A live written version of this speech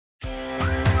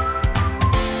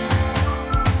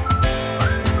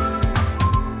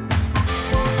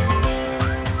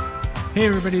Hey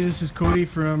everybody, this is Cody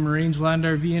from Rangeland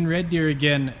RV in Red Deer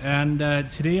again, and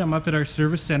today I'm up at our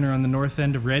service center on the north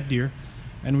end of Red Deer,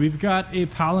 and we've got a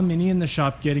Palomini in the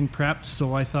shop getting prepped,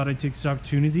 so I thought I'd take this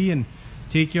opportunity and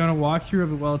take you on a walkthrough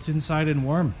of it while it's inside and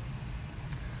warm.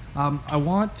 I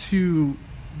want to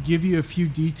give you a few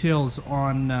details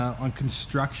on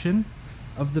construction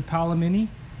of the Palomini.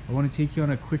 I want to take you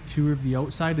on a quick tour of the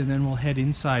outside, and then we'll head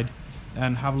inside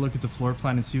and have a look at the floor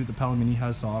plan and see what the Palomini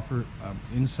has to offer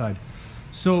inside.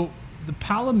 So the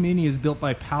Palomini is built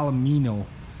by Palomino,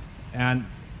 and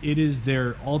it is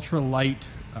their ultra-light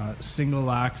single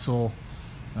axle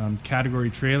category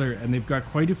trailer, and they've got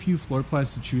quite a few floor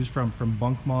plans to choose from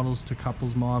bunk models to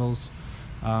couples models.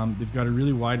 They've got a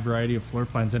really wide variety of floor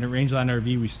plans, and at Rangeland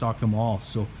RV we stock them all,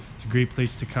 so it's a great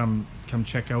place to come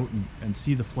check out and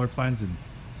see the floor plans and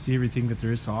see everything that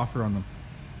there is to offer on them.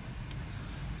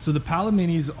 So the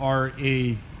Palominis are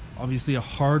obviously a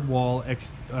hard wall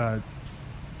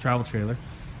travel trailer,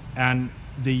 and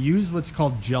they use what's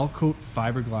called gel coat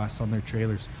fiberglass on their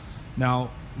trailers. Now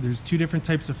there's two different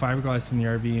types of fiberglass in the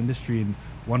RV industry, and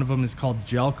one of them is called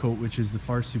gel coat, which is the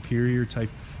far superior type.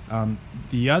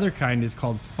 The other kind is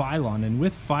called Phylon, and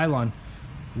with Phylon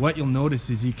what you'll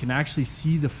notice is you can actually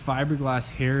see the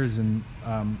fiberglass hairs in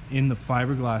the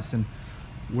fiberglass, and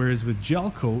whereas with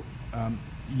gel coat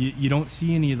you don't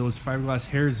see any of those fiberglass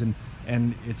hairs,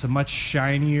 and it's a much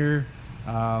shinier,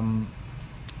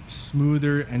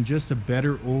 smoother, and just a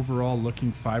better overall looking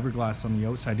fiberglass on the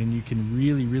outside. And you can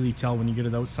really tell when you get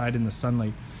it outside in the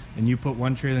sunlight and you put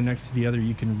one trailer next to the other,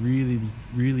 you can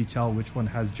really tell which one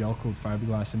has gel coat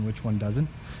fiberglass and which one doesn't.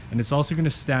 And it's also going to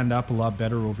stand up a lot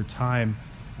better over time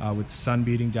with the sun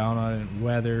beating down on it, and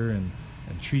weather and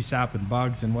tree sap and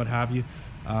bugs and what have you.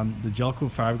 The gel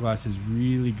coat fiberglass is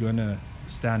really going to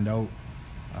stand out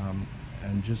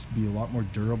and just be a lot more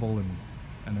durable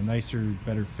and a nicer,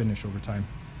 better finish over time.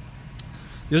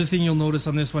 The other thing you'll notice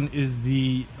on this one is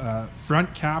the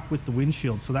front cap with the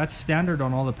windshield. So that's standard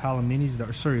on all the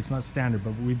Palominis. Sorry, it's not standard,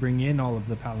 but we bring in all of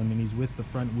the Palominis with the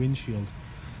front windshield,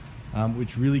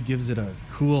 which really gives it a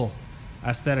cool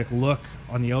aesthetic look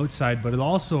on the outside, but it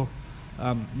also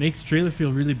makes the trailer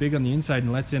feel really big on the inside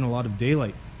and lets in a lot of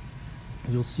daylight.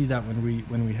 You'll see that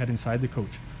when we head inside the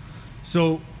coach.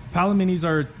 So Palominis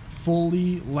are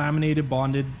fully laminated,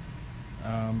 bonded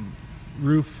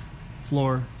roof,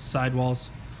 floor, sidewalls,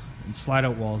 and slide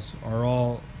out walls are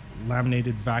all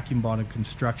laminated vacuum bonded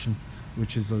construction,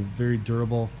 which is a very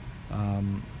durable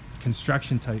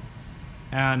construction type,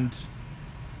 and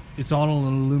it's all on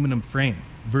an aluminum frame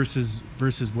versus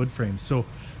wood frames. So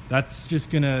that's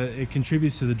just it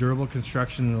contributes to the durable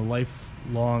construction and the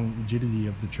lifelong rigidity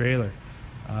of the trailer.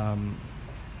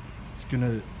 It's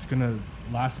gonna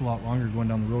last a lot longer going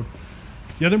down the road.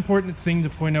 The other important thing to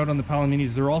point out on the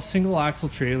Palominis, they're all single axle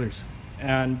trailers,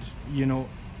 and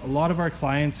a lot of our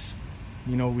clients,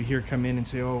 we hear come in and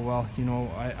say, oh well,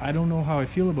 I don't know how I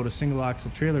feel about a single axle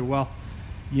trailer. Well,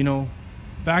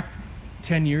 back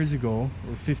 10 years ago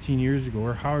or 15 years ago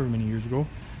or however many years ago,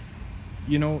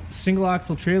 single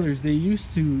axle trailers, they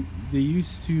used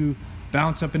to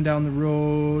bounce up and down the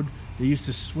road. They used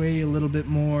to sway a little bit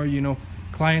more.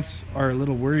 Clients are a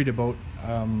little worried about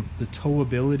the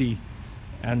towability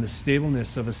and the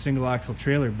stableness of a single axle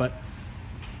trailer, but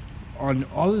on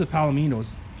all of the Palominos,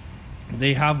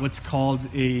 they have what's called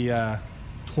a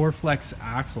Torflex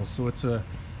axle. So it's a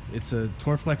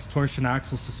Torflex torsion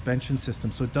axle suspension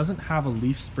system. So it doesn't have a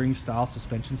leaf spring style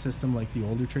suspension system like the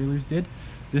older trailers did.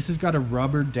 This has got a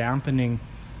rubber dampening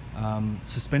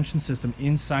suspension system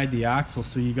inside the axle.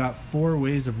 So you got 4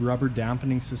 ways of rubber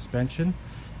dampening suspension,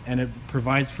 and it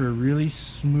provides for a really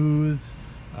smooth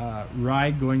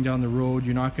ride going down the road.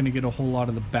 You're not going to get a whole lot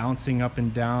of the bouncing up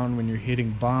and down when you're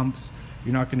hitting bumps.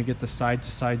 You're not going to get the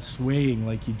side-to-side swaying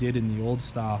like you did in the old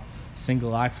style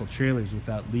single axle trailers with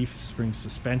that leaf spring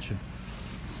suspension.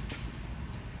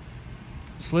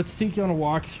 So let's take you on a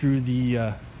walk through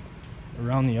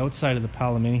around the outside of the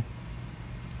Palomini.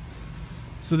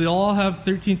 So they all have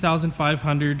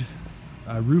 13,500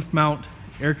 roof mount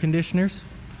air conditioners,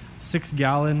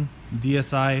 6-gallon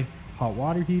DSI hot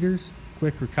water heaters,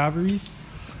 quick recoveries.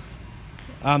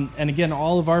 And again,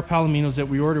 all of our Palominos that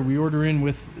we order in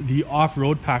with the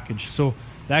off-road package. So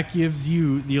that gives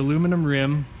you the aluminum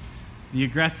rim, the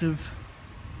aggressive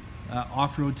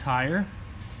off-road tire,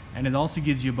 and it also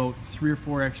gives you about 3 or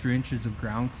 4 extra inches of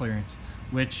ground clearance,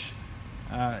 which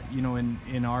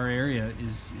in our area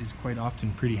is quite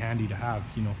often pretty handy to have.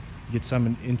 Get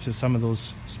some into some of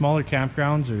those smaller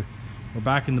campgrounds or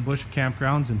back in the bush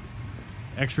campgrounds, and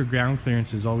extra ground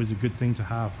clearance is always a good thing to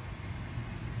have.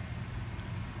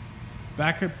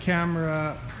 Backup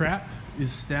camera prep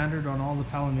is standard on all the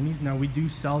Palominis. Now we do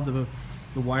sell the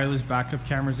wireless backup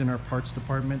cameras in our parts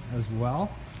department as well.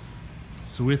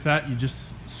 So with that, you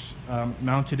just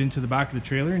mount it into the back of the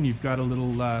trailer, and you've got a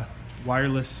little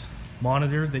wireless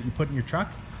monitor that you put in your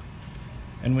truck.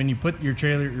 And when you put your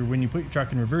trailer, or when you put your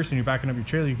truck in reverse and you're backing up your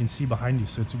trailer, you can see behind you.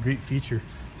 So it's a great feature.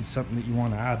 It's something that you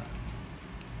want to add.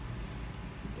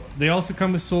 They also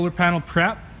come with solar panel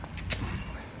prep.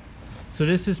 So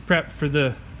this is prep for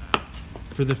the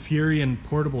Furion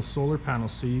portable solar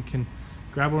panels. So you can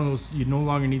grab one of those. You no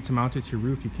longer need to mount it to your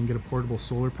roof. You can get a portable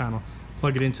solar panel,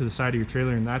 plug it into the side of your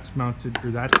trailer, and that's mounted, or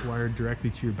that's wired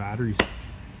directly to your batteries.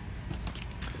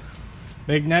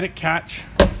 Magnetic catch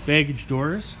baggage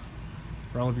doors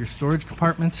for all of your storage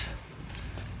compartments.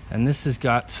 And this has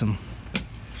got some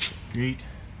great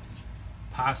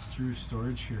pass-through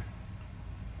storage here,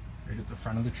 right at the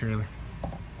front of the trailer.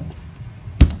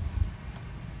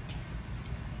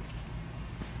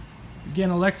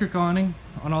 Again, electric awning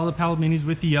on all the Palominis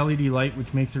with the LED light,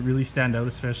 which makes it really stand out,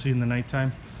 especially in the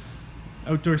nighttime.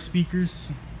 Outdoor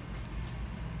speakers.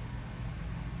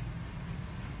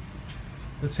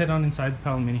 Let's head on inside the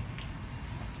Palomini.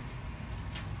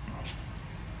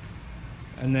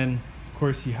 And then, of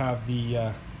course, you have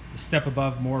the step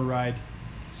above more ride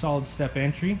solid step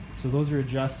entry. So those are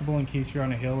adjustable in case you're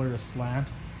on a hill or a slant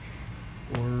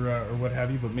or what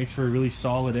have you, but makes for a really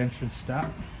solid entrance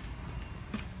step.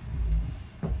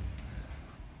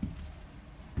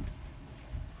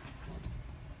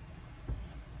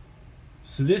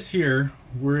 So this here,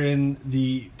 we're in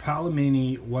the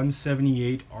Palomini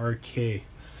 178RK.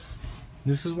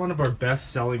 This is one of our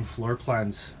best selling floor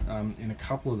plans in a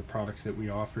couple of the products that we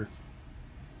offer.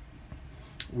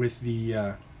 With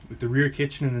the rear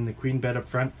kitchen and then the queen bed up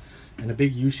front and a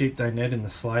big U-shaped dinette in the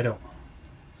slide out.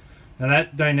 Now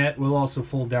that dinette will also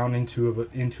fold down into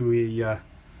a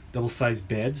double-sized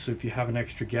bed, so if you have an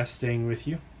extra guest staying with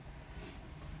you.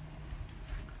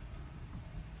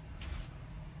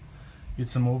 Get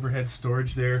some overhead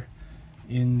storage there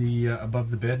in the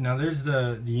above the bed. Now there's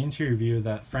the interior view of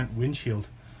that front windshield,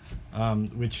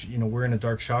 which, you know, we're in a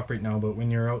dark shop right now, but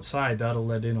when you're outside, that'll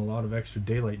let in a lot of extra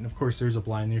daylight. And of course there's a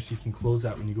blind there, so you can close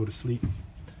that when you go to sleep.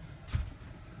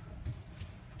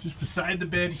 Just beside the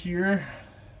bed here,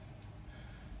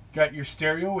 got your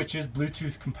stereo, which is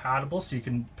Bluetooth compatible, so you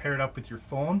can pair it up with your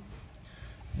phone.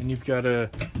 And you've got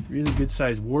a really good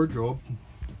sized wardrobe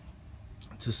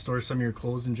to store some of your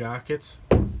clothes and jackets,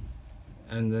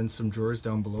 and then some drawers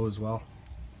down below as well.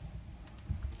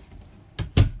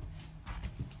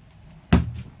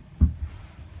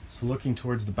 So looking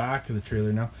towards the back of the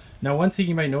trailer now. Now one thing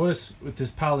you might notice with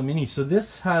this Palomini, so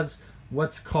this has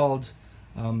what's called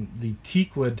the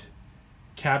teakwood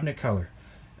cabinet color.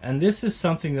 And this is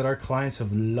something that our clients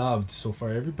have loved so far.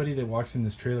 Everybody that walks in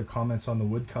this trailer comments on the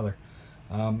wood color.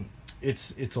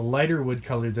 It's a lighter wood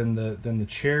color than the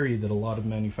cherry that a lot of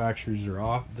manufacturers are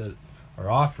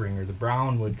offering, or the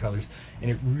brown wood colors, and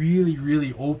it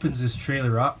really opens this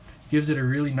trailer up, gives it a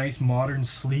really nice modern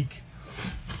sleek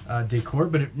decor,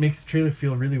 but it makes the trailer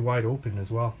feel really wide open as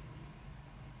well.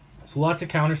 So lots of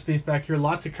counter space back here,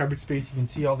 lots of cupboard space. You can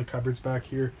see all the cupboards back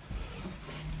here.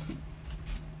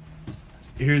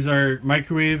 Here's our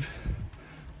microwave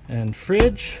and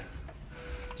fridge.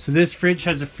 So this fridge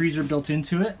has a freezer built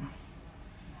into it.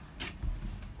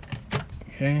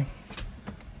 Okay,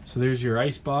 so there's your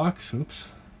ice box. Oops.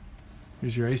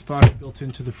 Here's your ice box built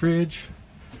into the fridge.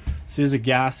 This is a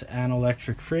gas and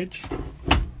electric fridge.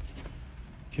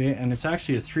 Okay, and it's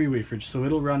actually a three-way fridge, so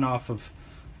it'll run off of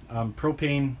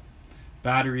propane,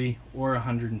 battery, or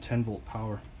 110 volt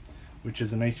power, which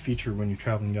is a nice feature when you're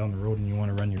traveling down the road and you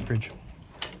want to run your fridge.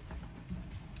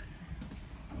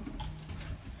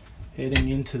 Heading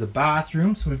into the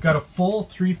bathroom, so we've got a full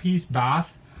three-piece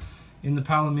bath in the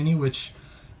Palomini, which,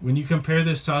 when you compare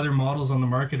this to other models on the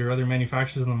market or other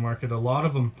manufacturers on the market, a lot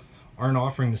of them aren't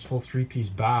offering this full three-piece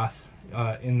bath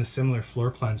in the similar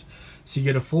floor plans. So you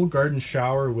get a full garden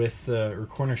shower with or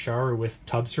corner shower with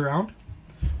tub surround.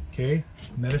 Okay,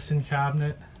 medicine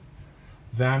cabinet,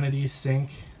 vanity,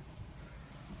 sink,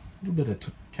 a little bit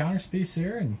of counter space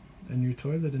there, and your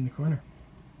toilet in the corner.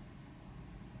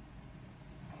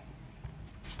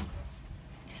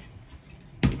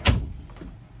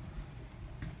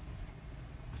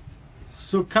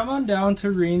 So come on down to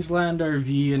Rangeland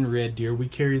RV in Red Deer. We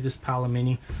carry this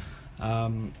Palomini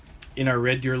in our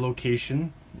Red Deer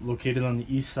location, located on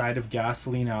the east side of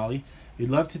Gasoline Alley. We'd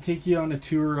love to take you on a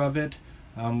tour of it.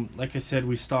 Like I said,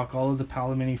 we stock all of the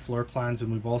Palomini floor plans,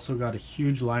 and we've also got a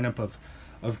huge lineup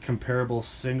of comparable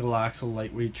single axle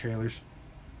lightweight trailers.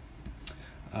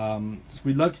 So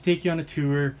we'd love to take you on a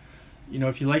tour, You know,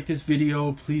 if you like this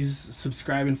video, please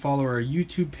subscribe and follow our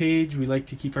YouTube page. We like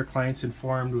to keep our clients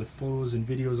informed with photos and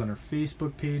videos on our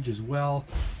Facebook page as well.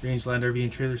 Rangeland RV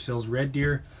and Trailer Sales Red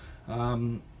Deer.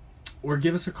 Or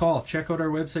give us a call. Check out our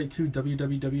website too,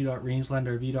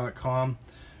 www.rangelandrv.com.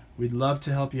 We'd love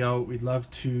to help you out. We'd love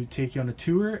to take you on a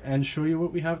tour and show you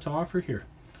what we have to offer here.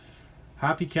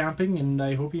 Happy camping, and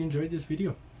I hope you enjoyed this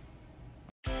video.